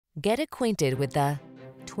Get acquainted with the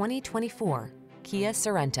 2024 Kia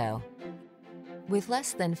Sorento. With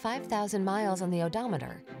less than 5,000 miles on the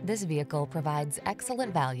odometer, this vehicle provides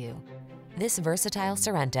excellent value. This versatile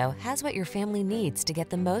Sorento has what your family needs to get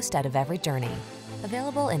the most out of every journey.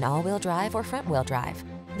 Available in all-wheel drive or front-wheel drive,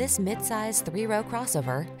 this mid-size 3-row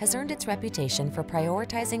crossover has earned its reputation for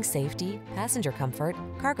prioritizing safety, passenger comfort,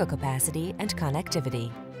 cargo capacity, and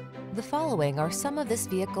connectivity. The following are some of this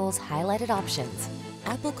vehicle's highlighted options: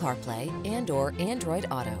 Apple CarPlay and/or Android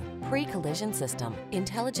Auto, pre-collision system,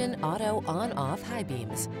 intelligent auto on-off high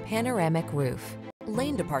beams, panoramic roof,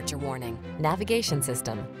 lane departure warning, navigation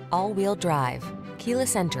system, all-wheel drive,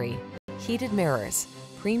 keyless entry, heated mirrors,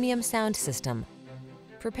 premium sound system.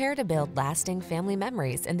 Prepare to build lasting family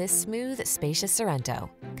memories in this smooth, spacious Sorento.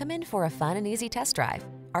 Come in for a fun and easy test drive.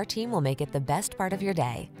 Our team will make it the best part of your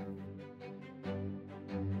day.